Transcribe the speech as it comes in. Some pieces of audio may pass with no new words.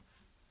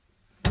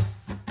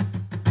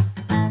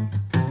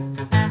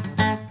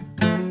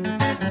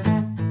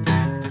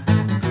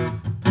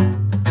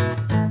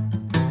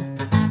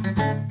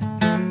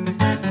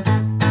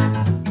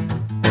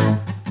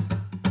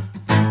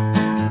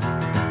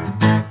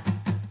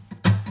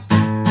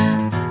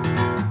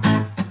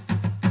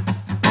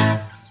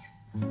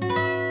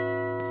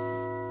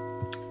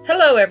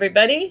Hello,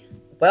 everybody.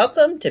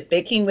 Welcome to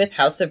Baking with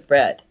House of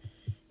Bread.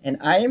 And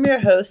I am your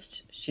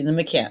host, Sheila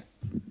McCann.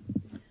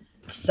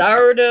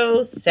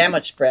 Sourdough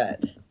sandwich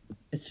bread.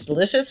 It's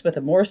delicious with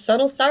a more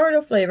subtle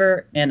sourdough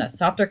flavor and a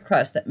softer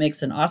crust that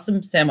makes an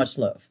awesome sandwich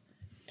loaf.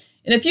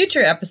 In a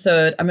future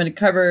episode, I'm going to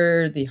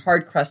cover the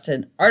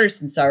hard-crusted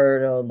artisan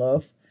sourdough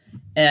loaf,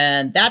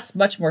 and that's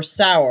much more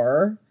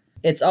sour.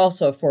 It's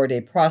also a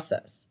 4-day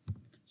process.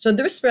 So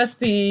this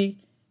recipe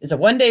is a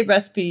 1-day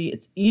recipe.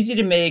 It's easy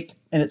to make,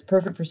 and it's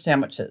perfect for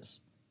sandwiches.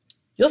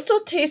 You'll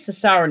still taste the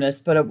sourness,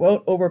 but it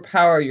won't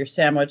overpower your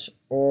sandwich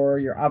or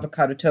your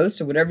avocado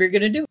toast or whatever you're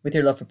going to do with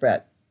your loaf of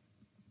bread.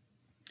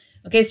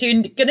 Okay, so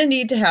you're going to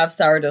need to have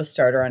sourdough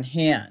starter on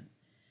hand.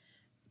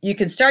 You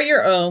can start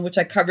your own, which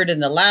I covered in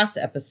the last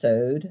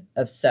episode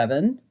of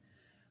 7,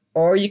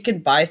 or you can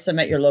buy some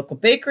at your local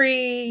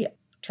bakery.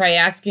 Try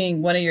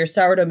asking one of your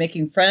sourdough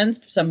making friends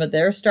for some of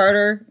their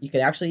starter. You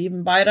can actually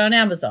even buy it on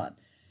Amazon.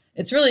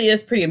 It really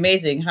is pretty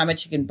amazing how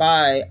much you can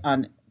buy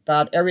on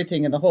about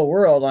everything in the whole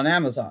world on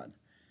Amazon.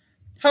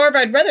 However,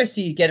 I'd rather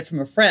see you get it from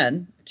a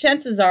friend.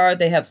 Chances are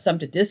they have some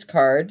to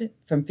discard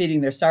from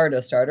feeding their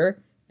sourdough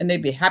starter, and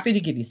they'd be happy to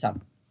give you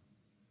some.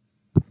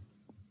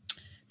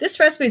 This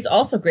recipe is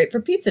also great for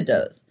pizza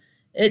doughs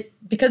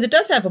because it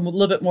does have a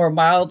little bit more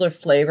milder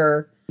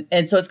flavor,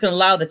 and so it's going to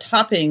allow the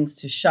toppings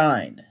to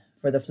shine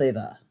for the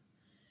flavor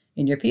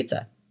in your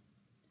pizza.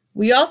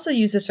 We also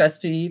use this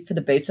recipe for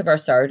the base of our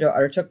sourdough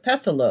artichoke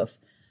pesto loaf.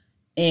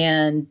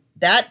 And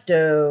that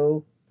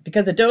dough,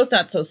 because the dough is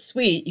not so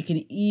sweet, you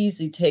can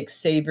easily take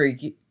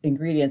savory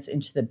ingredients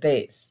into the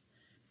base.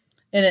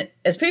 And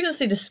as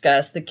previously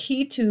discussed, the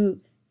key to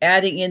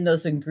adding in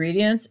those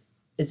ingredients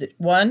is that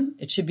 1,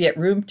 it should be at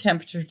room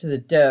temperature to the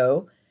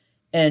dough,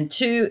 and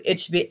 2,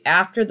 it should be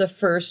after the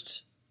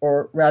first,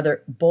 or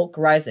rather bulk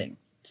rising.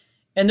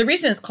 And the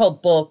reason it's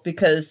called bulk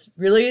because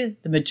really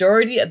the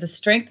majority of the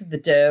strength of the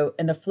dough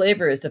and the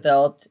flavor is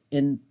developed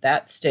in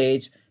that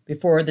stage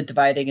before the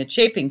dividing and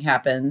shaping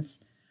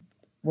happens,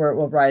 where it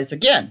will rise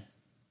again.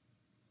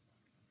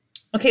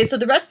 Okay, so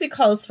the recipe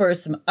calls for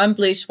some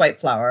unbleached white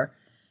flour,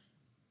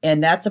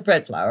 and that's a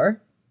bread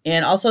flour.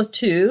 And also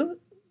 2,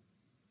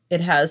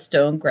 it has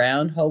stone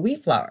ground whole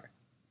wheat flour.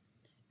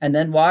 And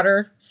then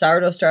water,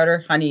 sourdough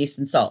starter, honey, yeast,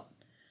 and salt.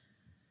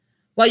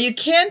 While you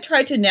can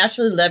try to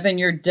naturally leaven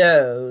your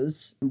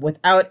doughs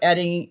without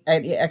adding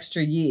any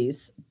extra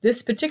yeast,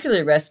 this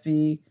particular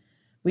recipe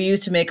we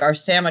use to make our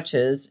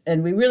sandwiches,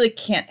 and we really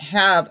can't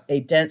have a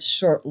dense,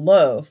 short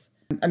loaf.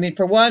 I mean,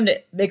 for one,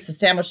 it makes the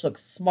sandwich look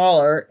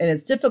smaller, and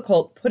it's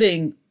difficult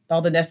putting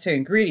all the necessary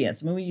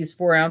ingredients. I mean, we use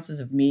 4 ounces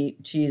of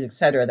meat, cheese,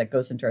 etc. that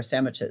goes into our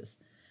sandwiches.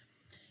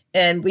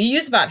 And we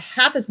use about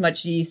half as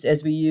much yeast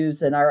as we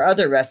use in our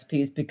other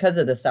recipes because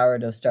of the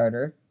sourdough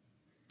starter.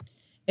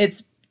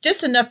 It's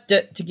just enough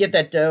to give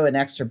that dough an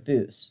extra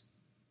boost.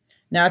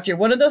 Now, if you're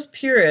one of those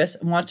purists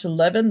and want to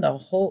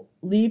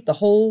leave the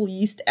whole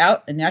yeast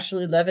out and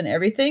naturally leaven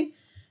everything,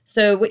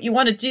 so what you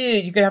want to do,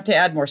 you're going to have to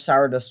add more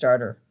sourdough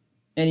starter.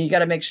 And you got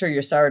to make sure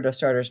your sourdough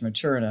starter is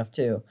mature enough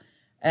too.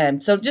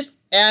 And so just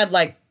add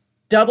like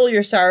double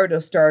your sourdough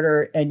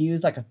starter and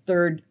use like a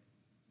 1/3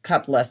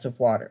 cup less of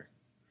water.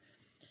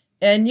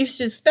 And you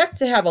should expect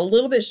to have a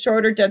little bit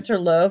shorter, denser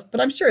loaf, but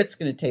I'm sure it's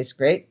going to taste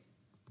great.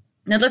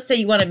 Now, let's say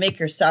you want to make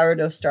your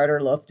sourdough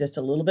starter loaf just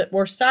a little bit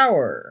more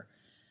sour.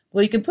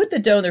 Well, you can put the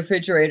dough in the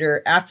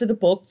refrigerator after the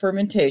bulk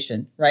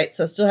fermentation, right?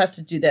 So it still has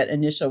to do that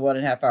initial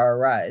 1.5 hour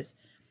rise.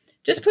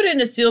 Just put it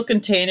in a sealed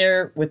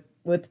container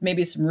with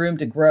maybe some room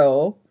to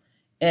grow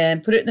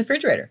and put it in the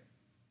refrigerator.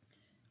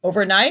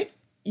 Overnight,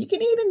 you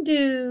can even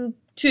do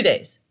 2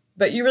 days,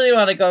 but you really don't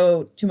want to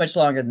go too much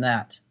longer than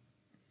that.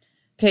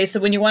 Okay, so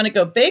when you want to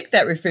go bake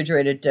that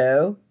refrigerated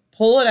dough,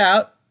 pull it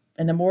out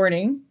in the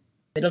morning.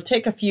 It'll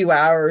take a few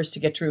hours to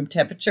get to room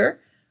temperature.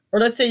 Or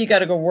let's say you got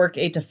to go work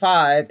 8 to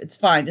 5. It's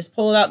fine. Just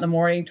pull it out in the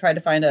morning. Try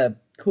to find a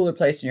cooler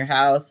place in your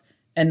house,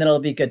 and then it'll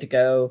be good to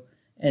go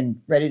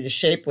and ready to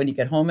shape when you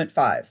get home at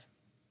 5.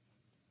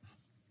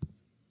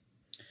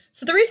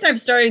 So the reason I'm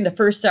starting the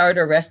first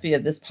sourdough recipe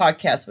of this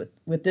podcast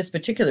with this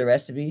particular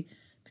recipe,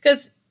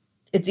 because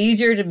it's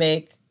easier to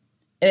make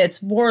and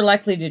it's more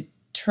likely to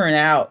turn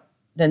out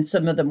than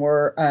some of the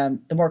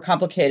more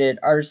complicated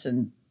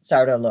artisan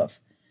sourdough loaf.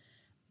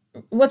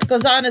 What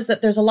goes on is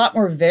that there's a lot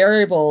more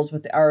variables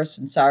with the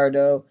artisan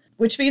sourdough,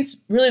 which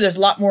means really there's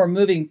a lot more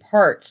moving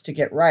parts to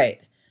get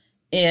right.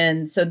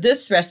 And so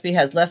this recipe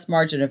has less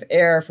margin of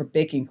error for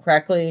baking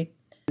correctly.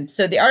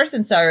 So the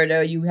artisan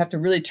sourdough, you have to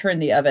really turn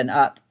the oven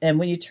up. And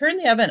when you turn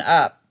the oven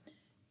up,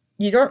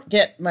 you don't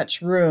get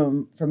much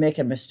room for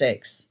making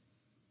mistakes.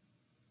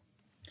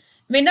 I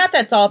mean, not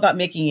that's all about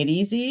making it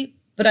easy,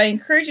 but I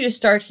encourage you to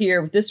start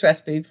here with this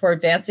recipe before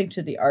advancing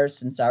to the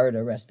artisan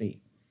sourdough recipe.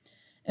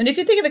 And if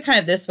you think of it kind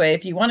of this way,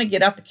 if you want to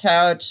get off the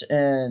couch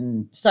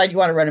and decide you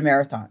want to run a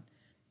marathon,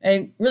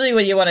 and really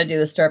what you want to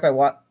do is start by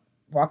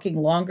walking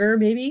longer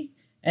maybe,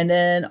 and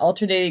then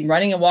alternating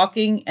running and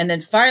walking, and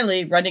then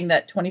finally running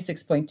that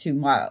 26.2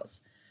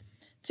 miles.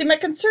 See, my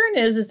concern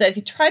is that if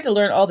you try to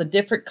learn all the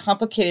different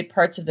complicated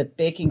parts of the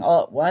baking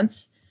all at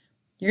once,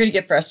 you're going to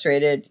get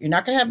frustrated, you're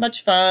not going to have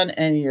much fun,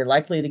 and you're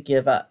likely to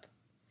give up.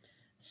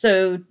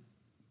 So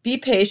be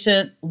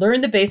patient,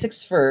 learn the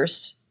basics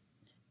first,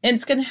 and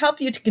it's going to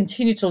help you to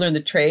continue to learn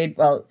the trade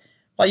while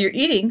you're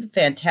eating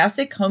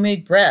fantastic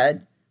homemade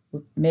bread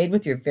made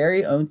with your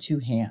very own 2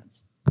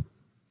 hands.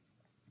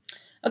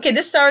 Okay,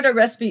 this sourdough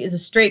recipe is a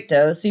straight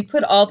dough, so you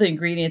put all the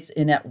ingredients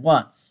in at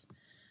once.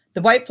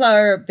 The white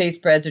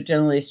flour-based breads are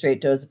generally a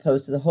straight dough as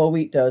opposed to the whole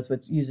wheat doughs,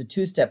 which use a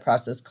 2-step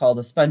process called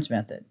a sponge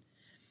method.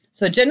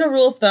 So a general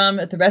rule of thumb,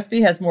 if the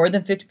recipe has more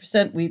than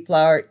 50% wheat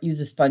flour, use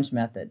a sponge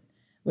method,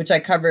 which I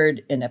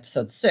covered in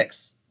episode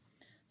 6.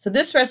 So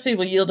this recipe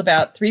will yield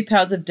about 3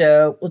 pounds of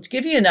dough, which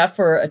give you enough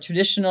for a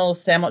traditional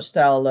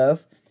sandwich-style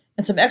loaf,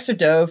 and some extra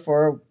dough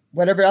for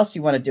whatever else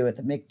you want to do with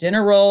it. Make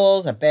dinner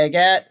rolls, a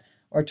baguette,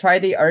 or try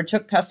the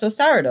artichoke pesto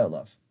sourdough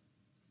loaf.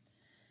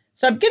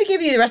 So I'm going to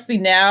give you the recipe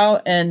now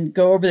and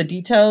go over the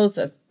details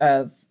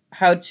of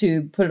how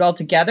to put it all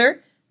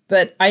together,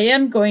 but I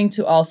am going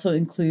to also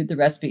include the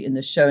recipe in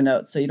the show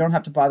notes, so you don't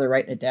have to bother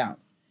writing it down.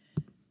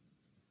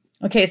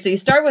 Okay, so you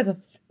start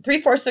with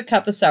 3/4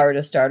 cup of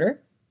sourdough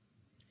starter.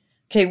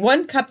 Okay,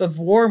 1 cup of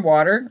warm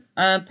water,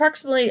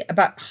 approximately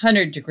about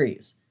 100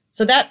 degrees.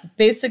 So that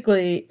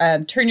basically,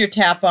 turn your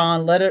tap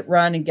on, let it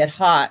run and get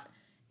hot,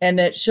 and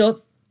it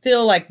should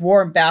feel like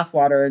warm bath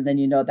water, and then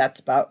you know that's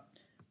about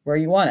where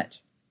you want it.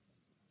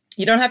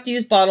 You don't have to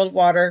use bottled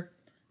water.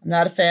 I'm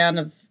not a fan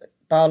of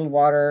bottled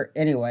water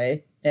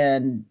anyway,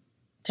 and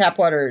tap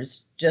water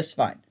is just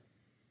fine.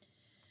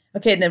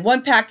 Okay, and then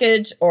 1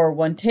 package or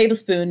 1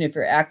 tablespoon if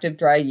you're active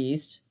dry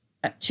yeast,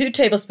 2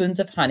 tablespoons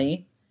of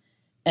honey,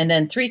 and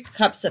then 3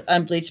 cups of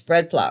unbleached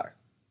bread flour.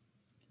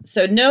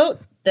 So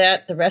note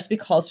that the recipe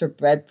calls for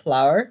bread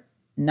flour,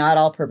 not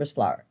all-purpose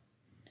flour.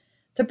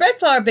 So bread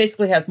flour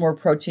basically has more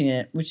protein in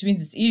it, which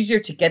means it's easier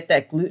to get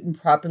that gluten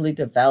properly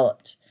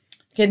developed.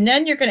 Okay, and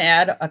then you're going to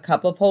add a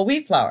cup of whole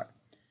wheat flour.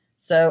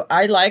 So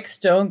I like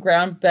stone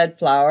ground bread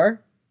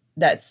flour.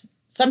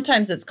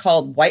 Sometimes it's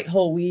called white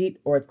whole wheat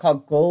or it's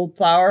called gold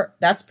flour.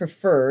 That's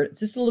preferred. It's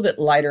just a little bit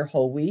lighter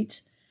whole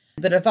wheat.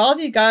 But if all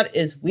you got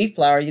is wheat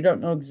flour, you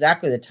don't know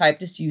exactly the type,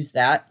 just use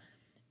that.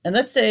 And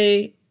let's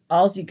say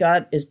all you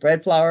got is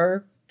bread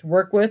flour to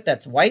work with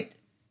that's white,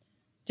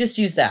 just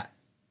use that.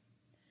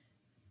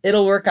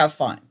 It'll work out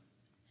fine.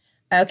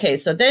 Okay,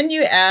 so then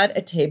you add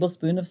a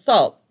tablespoon of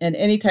salt, and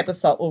any type of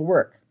salt will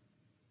work.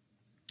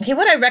 Okay,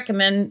 what I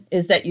recommend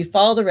is that you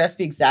follow the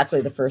recipe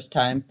exactly the first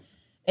time,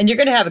 and you're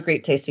going to have a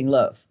great tasting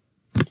loaf.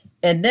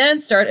 And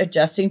then start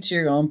adjusting to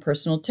your own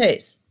personal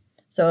taste.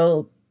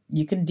 So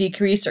you can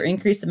decrease or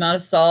increase the amount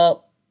of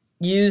salt,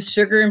 use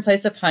sugar in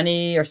place of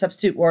honey, or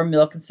substitute warm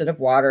milk instead of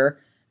water,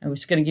 and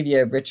which is going to give you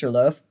a richer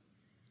loaf.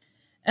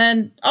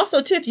 And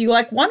also, too, if you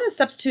want to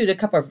substitute a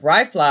cup of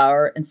rye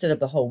flour instead of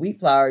the whole wheat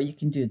flour, you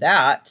can do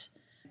that.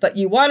 But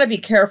you want to be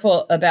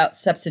careful about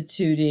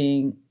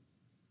substituting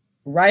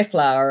rye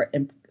flour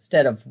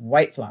instead of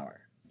white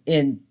flour,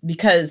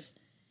 because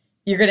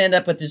you're going to end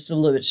up with just a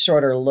little bit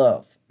shorter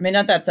loaf. I mean,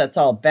 not that that's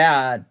all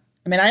bad.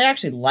 I mean, I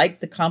actually like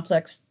the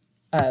complex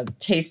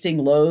tasting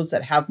loaves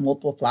that have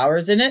multiple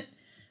flours in it.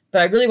 But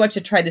I really want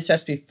you to try this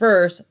recipe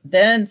first,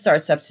 then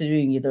start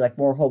substituting either like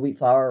more whole wheat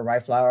flour or rye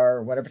flour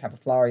or whatever type of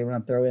flour you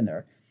want to throw in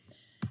there.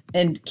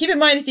 And keep in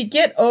mind, if you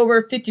get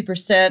over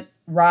 50%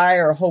 rye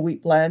or whole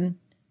wheat blend,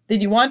 then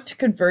you want to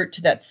convert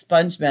to that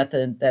sponge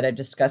method that I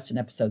discussed in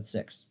episode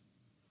 6.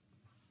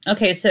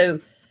 Okay, so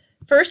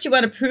first you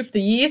want to proof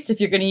the yeast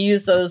if you're going to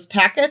use those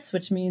packets,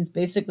 which means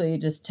basically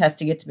just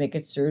testing it to make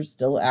it sure it's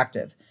still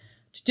active.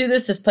 To do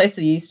this, just place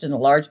the yeast in a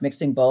large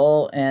mixing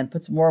bowl and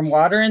put some warm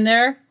water in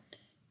there.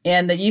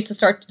 And the yeast will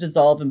start to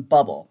dissolve and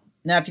bubble.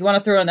 Now, if you want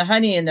to throw in the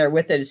honey in there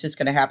with it, it's just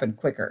going to happen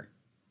quicker.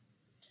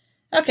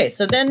 Okay,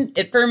 so then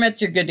it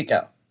ferments, you're good to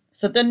go.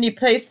 So then you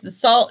place the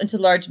salt into a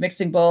large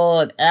mixing bowl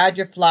and add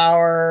your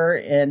flour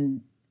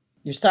and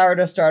your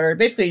sourdough starter.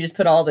 Basically, you just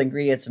put all the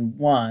ingredients in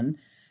one.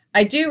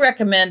 I do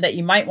recommend that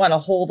you might want to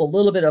hold a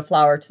little bit of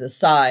flour to the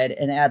side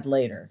and add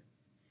later.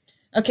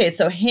 Okay,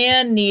 so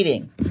hand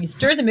kneading. You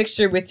stir the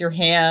mixture with your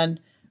hand,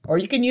 or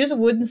you can use a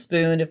wooden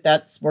spoon if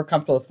that's more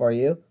comfortable for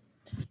you.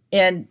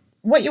 And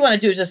what you want to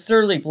do is just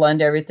thoroughly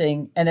blend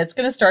everything, and it's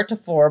going to start to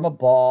form a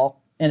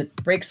ball, and it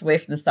breaks away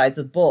from the sides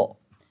of the bowl.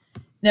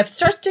 Now, if it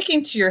starts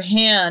sticking to your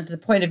hand to the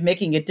point of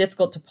making it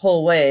difficult to pull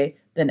away,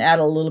 then add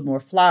a little more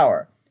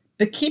flour.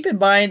 But keep in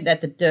mind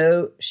that the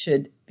dough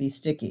should be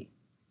sticky.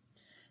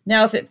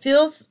 Now, if it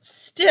feels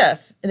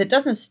stiff and it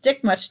doesn't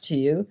stick much to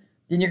you,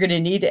 then you're going to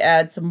need to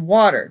add some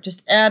water.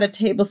 Just add a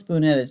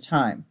tablespoon at a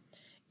time.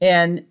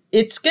 And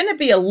it's going to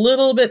be a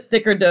little bit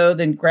thicker dough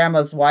than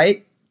Grandma's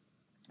White,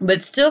 but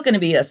it's still going to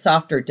be a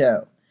softer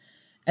dough.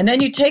 And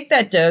then you take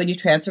that dough and you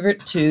transfer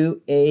it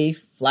to a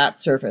flat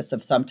surface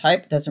of some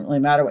type. It doesn't really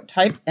matter what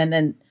type. And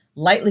then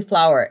lightly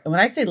flour it. And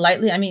when I say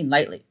lightly, I mean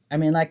lightly. I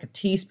mean like a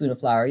teaspoon of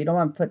flour. You don't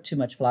want to put too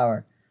much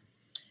flour.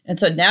 And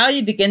so now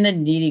you begin the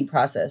kneading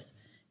process.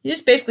 You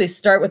just basically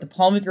start with the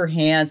palm of your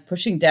hands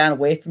pushing down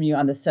away from you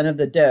on the center of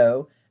the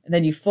dough. And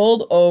then you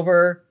fold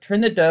over,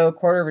 turn the dough a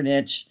quarter of an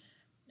inch,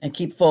 and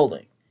keep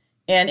folding.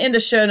 And in the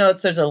show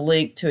notes, there's a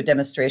link to a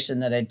demonstration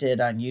that I did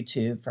on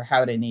YouTube for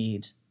how to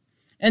knead.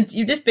 And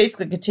you just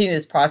basically continue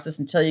this process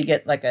until you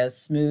get like a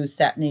smooth,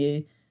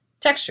 satiny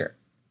texture.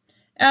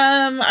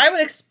 I would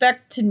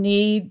expect to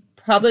knead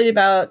probably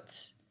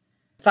about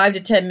 5 to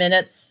 10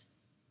 minutes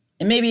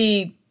and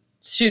maybe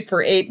shoot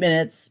for 8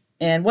 minutes.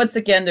 And once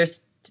again,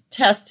 there's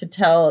tests to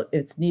tell if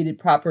it's kneaded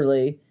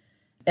properly.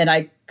 And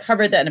I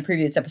covered that in a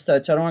previous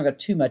episode, so I don't want to go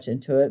too much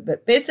into it.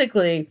 But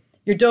basically,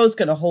 your dough is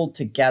going to hold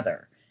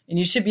together. And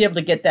you should be able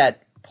to get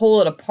that,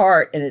 pull it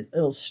apart, and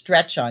it'll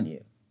stretch on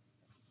you.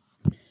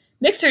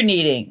 Mixer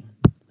kneading.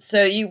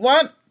 So you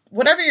want,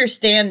 whatever your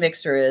stand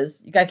mixer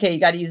is, you got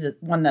to use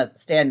that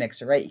stand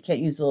mixer, right? You can't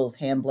use those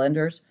hand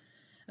blenders.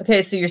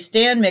 Okay, so your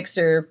stand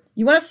mixer,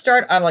 you want to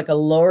start on like a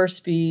lower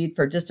speed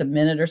for just a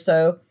minute or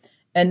so,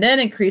 and then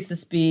increase the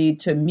speed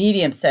to a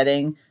medium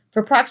setting for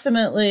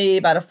approximately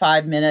about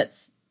 5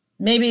 minutes,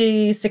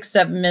 maybe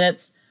 6-7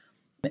 minutes.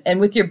 And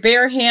with your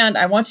bare hand,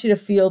 I want you to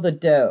feel the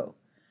dough.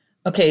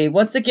 Okay,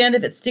 once again,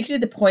 if it's sticky to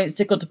the point it's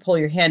difficult to pull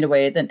your hand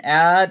away, then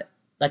add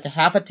like a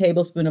half a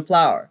tablespoon of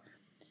flour.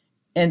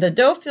 And the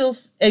dough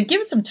and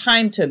give it some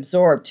time to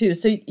absorb too.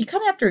 So you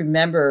kind of have to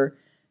remember,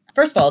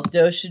 first of all,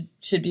 dough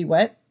should be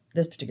wet,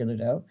 this particular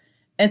dough.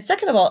 And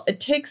second of all,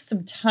 it takes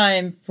some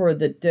time for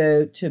the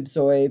dough to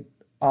absorb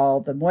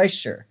all the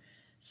moisture.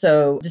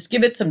 So just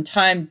give it some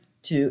time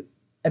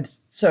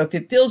so if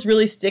it feels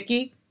really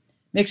sticky,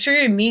 make sure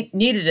you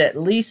knead it at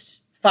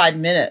least 5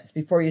 minutes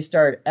before you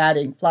start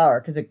adding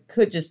flour, because it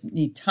could just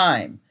need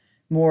time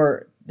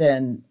more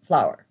than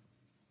flour.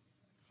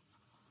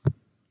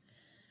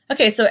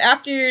 Okay, so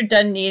after you're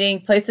done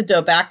kneading, place the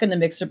dough back in the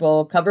mixer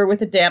bowl, cover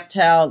with a damp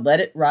towel, let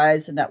it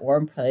rise in that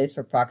warm place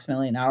for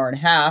approximately an hour and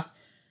a half,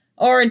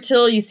 or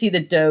until you see the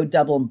dough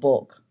double in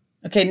bulk.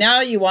 Okay,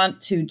 now you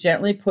want to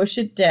gently push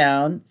it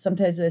down.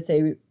 Sometimes they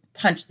say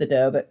punch the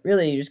dough, but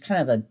really just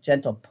kind of a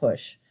gentle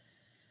push.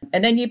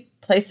 And then you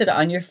place it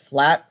on your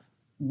flat,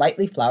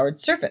 lightly floured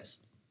surface.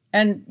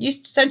 And you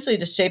essentially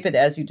just shape it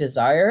as you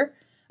desire.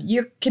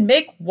 You can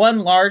make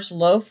one large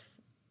loaf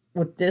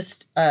with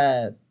this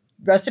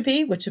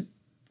recipe, which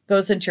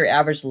goes into your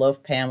average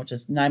loaf pan, which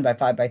is 9 by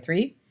 5 by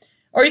 3.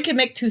 Or you can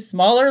make 2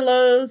 smaller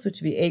loaves, which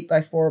would be 8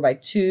 by 4 by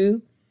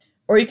 2.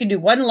 Or you can do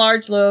one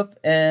large loaf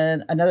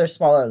and another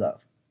smaller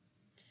loaf.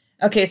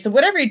 Okay, so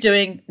whatever you're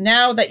doing,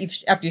 now that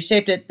after you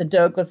shaped it, the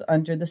dough goes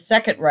under the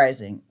second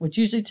rising, which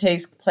usually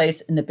takes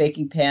place in the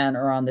baking pan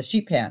or on the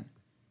sheet pan.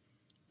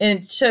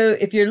 And so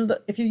if you're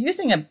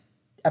using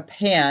a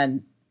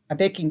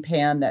baking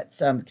pan that's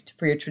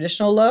for your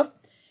traditional loaf,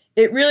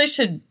 it really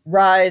should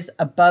rise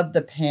above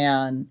the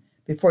pan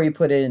before you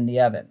put it in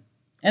the oven.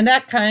 And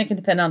that kind of can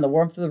depend on the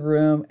warmth of the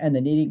room and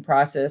the kneading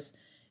process.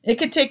 It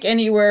could take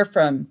anywhere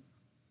from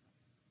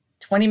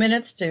 20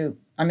 minutes to,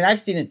 I've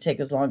seen it take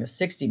as long as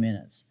 60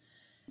 minutes.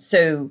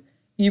 So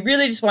you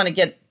really just want to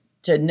get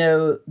to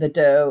know the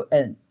dough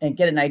and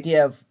get an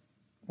idea of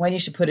when you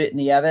should put it in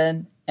the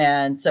oven.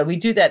 And so we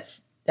do that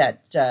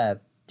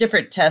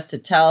different test to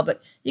tell,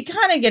 but you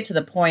kind of get to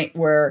the point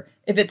where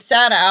if it's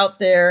sat out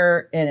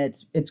there and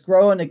it's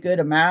growing a good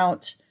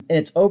amount and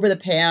it's over the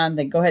pan,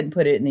 then go ahead and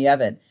put it in the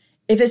oven.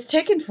 If it's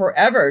taken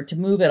forever to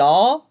move it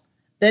all,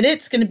 then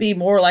it's going to be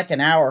more like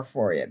an hour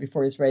for you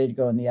before it's ready to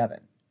go in the oven.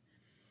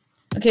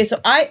 Okay,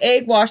 so I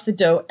egg wash the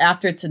dough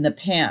after it's in the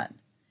pan.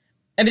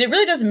 It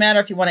really doesn't matter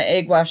if you want to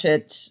egg wash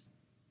it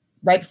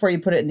right before you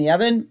put it in the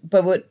oven,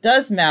 but what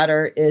does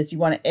matter is you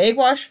want to egg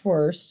wash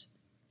first,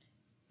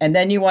 and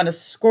then you want to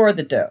score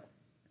the dough.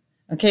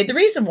 Okay, the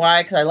reason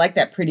why, because I like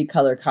that pretty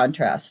color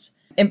contrast.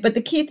 But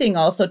the key thing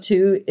also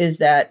too is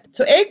that,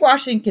 so egg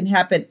washing can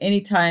happen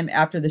anytime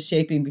after the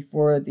shaping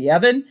before the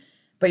oven,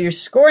 but your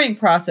scoring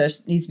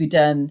process needs to be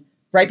done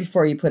right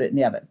before you put it in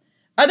the oven.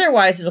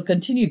 Otherwise, it'll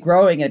continue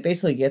growing and it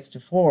basically gets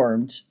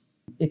deformed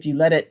if you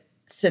let it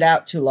sit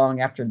out too long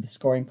after the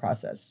scoring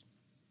process.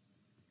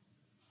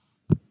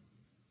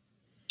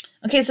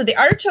 Okay, so the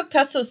artichoke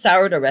pesto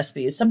sourdough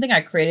recipe is something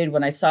I created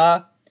when I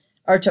saw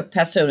artichoke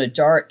pesto in a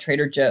jar at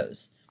Trader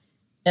Joe's.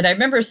 And I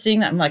remember seeing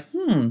that. I'm like,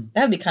 that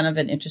would be kind of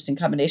an interesting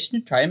combination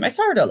to try in my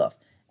sourdough loaf.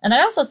 And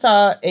I also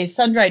saw a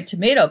sun-dried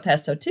tomato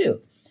pesto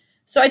too.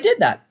 So I did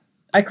that.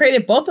 I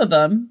created both of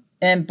them.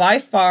 And by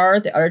far,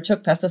 the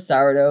artichoke pesto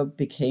sourdough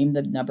became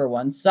the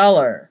 #1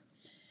 seller.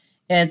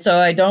 And so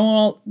I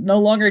no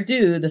longer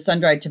do the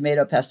sun-dried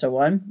tomato pesto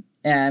one.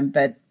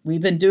 But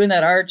we've been doing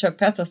that artichoke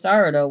pesto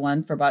sourdough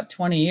one for about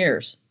 20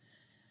 years.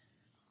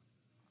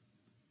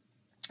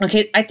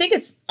 Okay, I think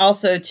it's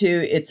also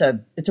too, it's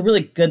a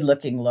really good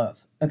looking loaf.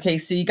 Okay,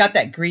 so you got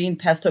that green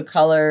pesto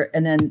color,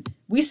 and then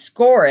we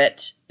score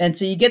it, and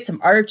so you get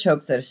some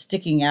artichokes that are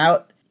sticking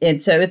out,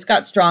 and so it's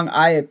got strong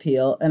eye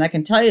appeal, and I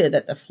can tell you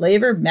that the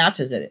flavor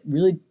matches it.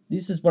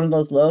 This is one of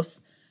those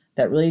loaves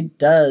that really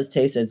does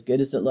taste as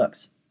good as it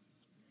looks.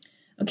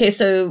 Okay,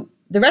 so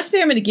the recipe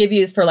I'm going to give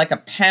you is for like a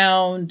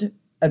pound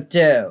of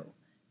dough,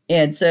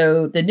 and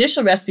so the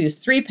initial recipe is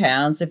 3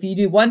 pounds. If you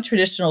do one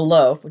traditional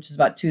loaf, which is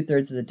about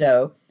 2/3 of the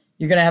dough,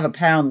 you're going to have a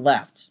pound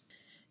left.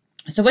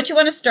 So what you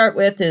want to start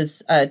with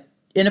is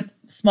in a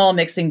small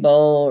mixing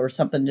bowl or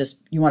something,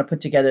 just you want to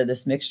put together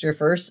this mixture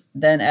first,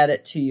 then add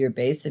it to your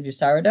base of your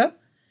sourdough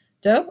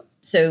dough.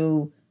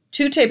 So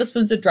 2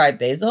 tablespoons of dried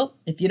basil.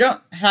 If you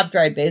don't have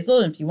dried basil,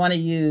 and if you want to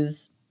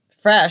use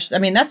fresh, I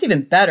mean, that's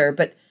even better,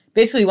 but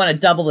basically you want to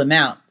double the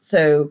amount.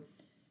 So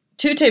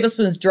 2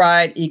 tablespoons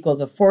dried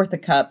equals 1/4 a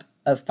cup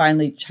of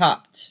finely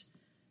chopped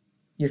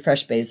your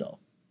fresh basil.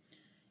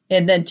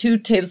 And then 2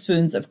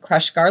 tablespoons of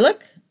crushed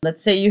garlic.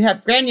 Let's say you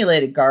have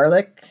granulated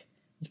garlic.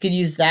 You can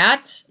use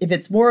that. If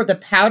it's more of the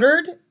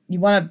powdered, you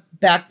want to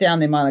back down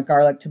the amount of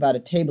garlic to about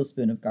 1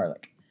 tablespoon of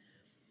garlic.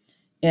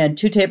 And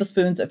 2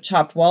 tablespoons of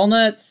chopped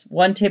walnuts,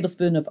 1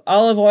 tablespoon of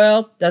olive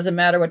oil, doesn't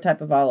matter what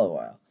type of olive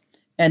oil.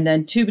 And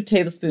then 2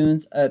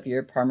 tablespoons of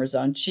your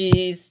Parmesan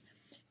cheese.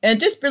 And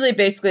just really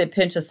basically a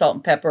pinch of salt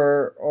and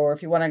pepper, or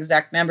if you want an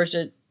exact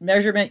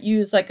measurement,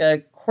 use like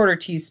a 1/4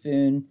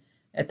 teaspoon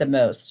at the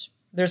most.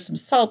 There's some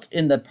salt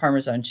in the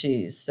Parmesan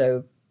cheese,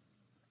 so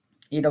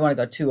you don't want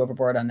to go too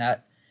overboard on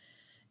that.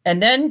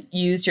 And then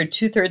use your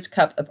 2/3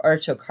 cup of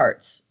artichoke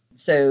hearts.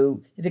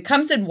 So if it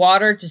comes in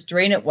water, just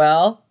drain it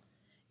well.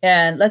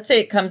 And let's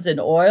say it comes in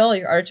oil,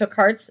 your artichoke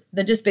hearts,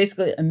 then just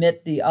basically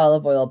omit the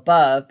olive oil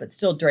above, but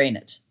still drain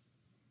it.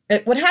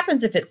 What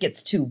happens if it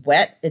gets too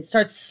wet, it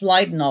starts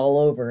sliding all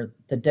over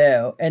the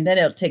dough, and then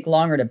it'll take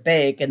longer to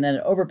bake, and then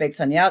it overbakes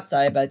on the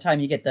outside by the time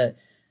you get the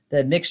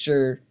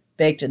mixture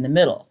baked in the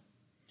middle.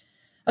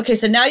 Okay,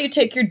 so now you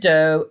take your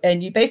dough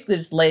and you basically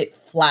just lay it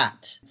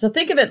flat. So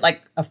think of it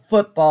like a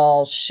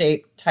football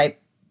shape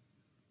type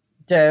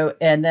dough,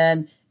 and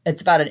then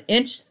it's about 1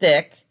 inch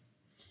thick,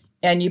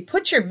 and you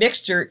put your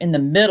mixture in the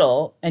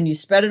middle and you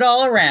spread it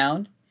all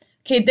around.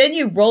 Okay, then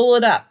you roll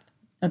it up.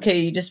 Okay,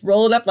 you just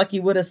roll it up like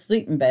you would a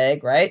sleeping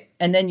bag, right?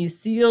 And then you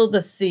seal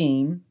the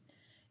seam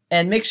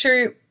and make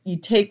sure you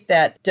take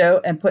that dough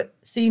and put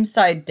seam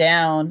side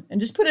down and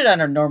just put it on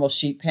a normal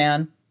sheet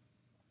pan.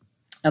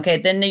 Okay,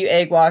 then you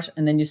egg wash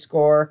and then you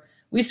score.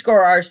 We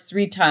score ours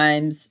 3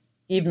 times,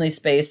 evenly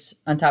spaced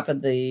on top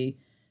of the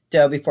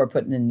dough before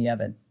putting it in the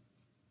oven.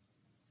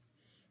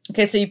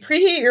 Okay, so you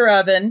preheat your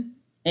oven,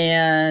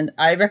 and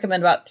I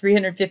recommend about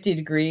 350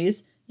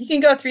 degrees. You can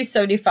go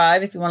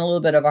 375 if you want a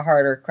little bit of a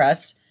harder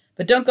crust,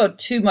 but don't go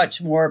too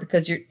much more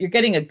because you're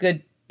getting a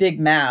good big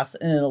mass,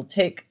 and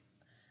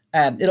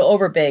it'll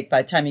overbake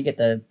by the time you get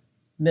the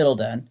middle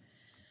done.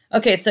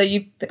 Okay, so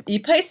you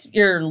place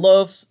your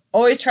loaves,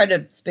 always try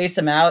to space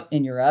them out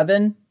in your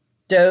oven.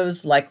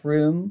 Doughs like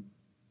room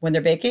when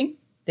they're baking.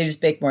 They just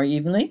bake more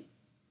evenly.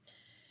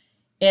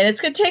 And it's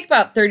going to take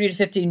about 30 to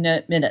 15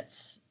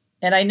 minutes.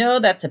 And I know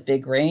that's a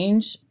big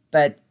range,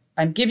 but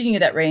I'm giving you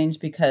that range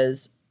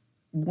because,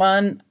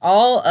 one,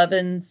 all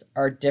ovens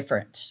are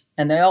different,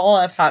 and they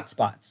all have hot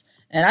spots.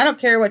 And I don't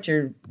care what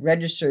your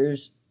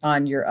registers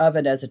on your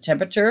oven as a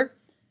temperature.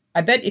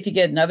 I bet if you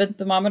get an oven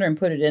thermometer and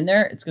put it in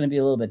there, it's going to be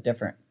a little bit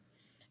different.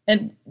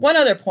 And one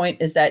other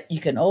point is that you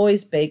can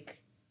always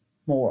bake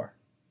more.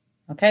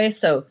 Okay,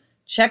 so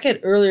check it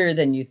earlier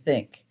than you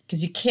think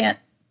because you can't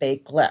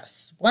bake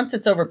less. Once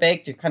it's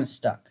overbaked, you're kind of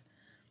stuck.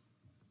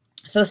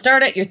 So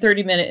start at your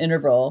 30-minute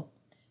interval.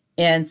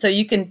 And so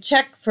you can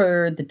check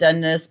for the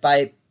doneness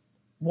by,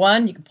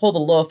 one, you can pull the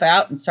loaf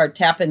out and start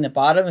tapping the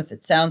bottom. If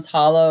it sounds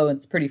hollow and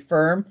it's pretty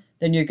firm,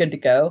 then you're good to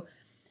go.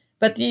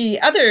 But the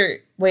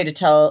other way to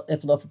tell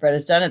if a loaf of bread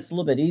is done, it's a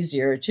little bit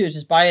easier too, is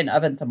just buy an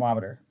oven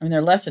thermometer. I mean,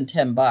 they're less than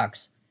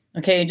 $10.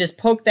 Okay, and just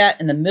poke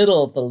that in the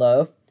middle of the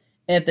loaf.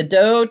 And if the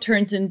dough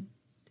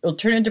it'll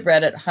turn into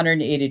bread at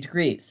 180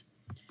 degrees.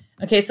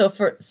 Okay, so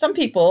for some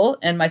people,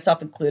 and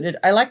myself included,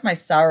 I like my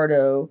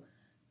sourdough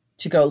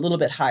to go a little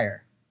bit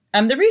higher.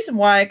 The reason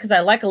why, because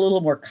I like a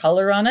little more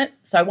color on it.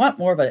 So I want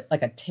more of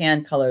a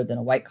tan color than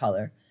a white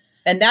color.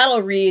 And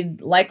that'll read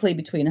likely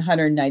between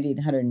 190 and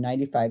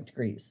 195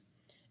 degrees.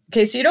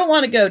 Okay, so you don't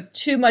want to go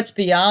too much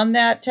beyond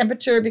that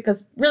temperature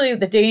because really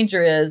the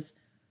danger is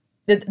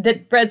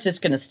that bread's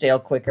just going to stale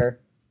quicker.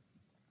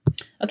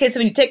 Okay, so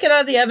when you take it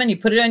out of the oven, you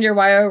put it on your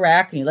wire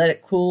rack and you let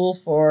it cool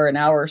for an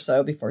hour or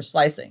so before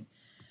slicing.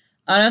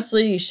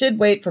 Honestly, you should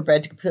wait for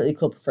bread to completely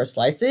cool before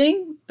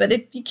slicing, but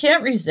if you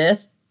can't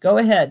resist, go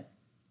ahead.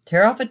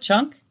 Tear off a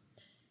chunk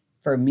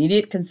for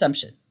immediate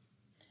consumption.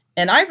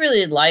 And I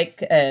really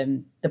like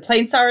the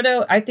plain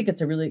sourdough. I think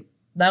it's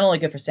not only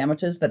good for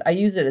sandwiches, but I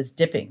use it as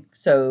dipping.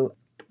 So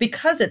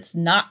because it's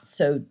not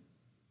so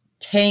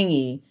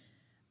tangy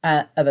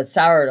of a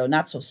sourdough,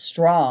 not so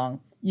strong,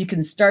 you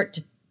can start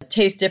to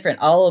taste different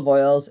olive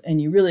oils,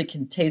 and you really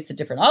can taste the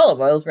different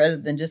olive oils rather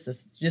than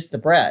just the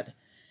bread.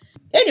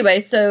 Anyway,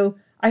 so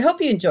I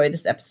hope you enjoyed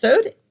this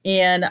episode,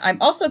 and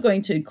I'm also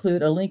going to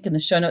include a link in the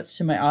show notes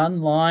to my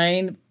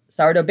online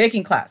sourdough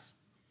baking class.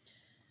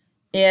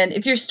 And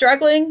if you're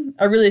struggling,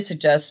 I really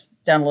suggest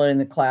downloading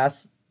the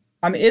class.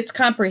 I mean, it's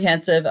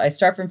comprehensive. I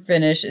start from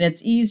finish, and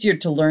it's easier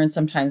to learn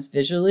sometimes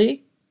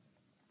visually.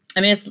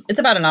 I mean, it's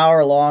about an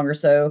hour long or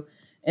so,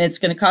 and it's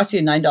going to cost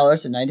you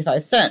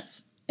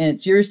 $9.95. And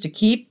it's yours to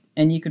keep,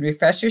 and you can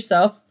refresh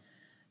yourself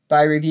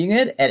by reviewing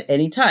it at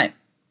any time.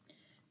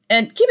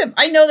 And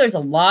I know there's a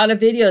lot of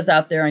videos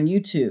out there on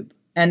YouTube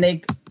and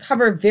they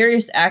cover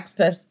various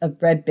aspects of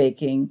bread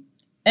baking.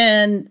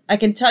 And I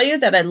can tell you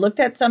that I looked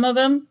at some of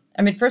them.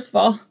 I mean, first of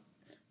all,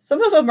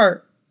 some of them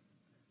are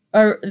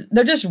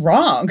they're just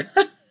wrong.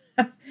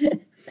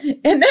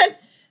 And then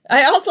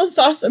I also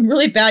saw some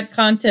really bad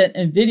content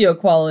and video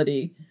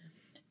quality.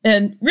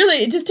 And really,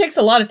 it just takes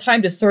a lot of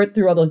time to sort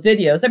through all those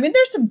videos. I mean,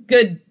 there's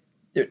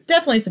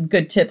definitely some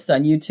good tips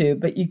on YouTube,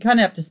 but you kind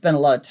of have to spend a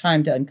lot of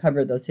time to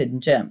uncover those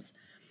hidden gems.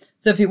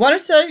 So if you want to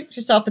save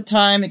yourself the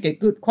time and get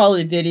good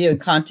quality video and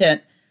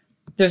content,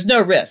 there's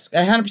no risk.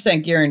 I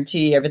 100%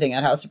 guarantee everything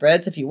at House of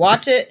Breads. If you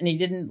watch it and you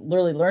didn't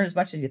really learn as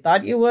much as you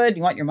thought you would,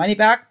 you want your money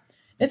back,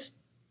 it's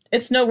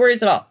no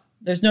worries at all.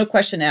 There's no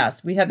question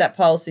asked. We have that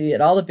policy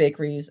at all the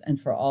bakeries and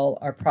for all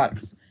our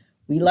products.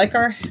 We like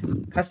our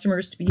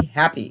customers to be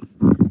happy.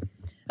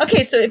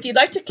 Okay, so if you'd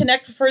like to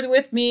connect further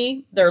with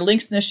me, there are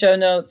links in the show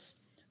notes.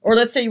 Or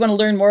let's say you want to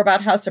learn more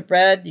about House of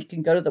Bread, you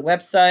can go to the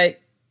website.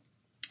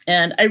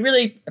 And I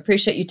really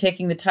appreciate you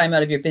taking the time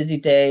out of your busy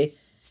day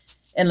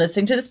and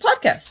listening to this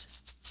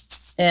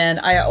podcast. And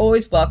I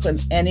always welcome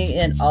any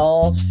and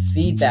all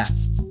feedback.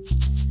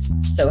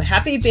 So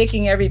happy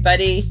baking,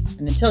 everybody.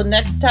 And until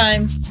next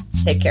time,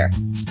 take care.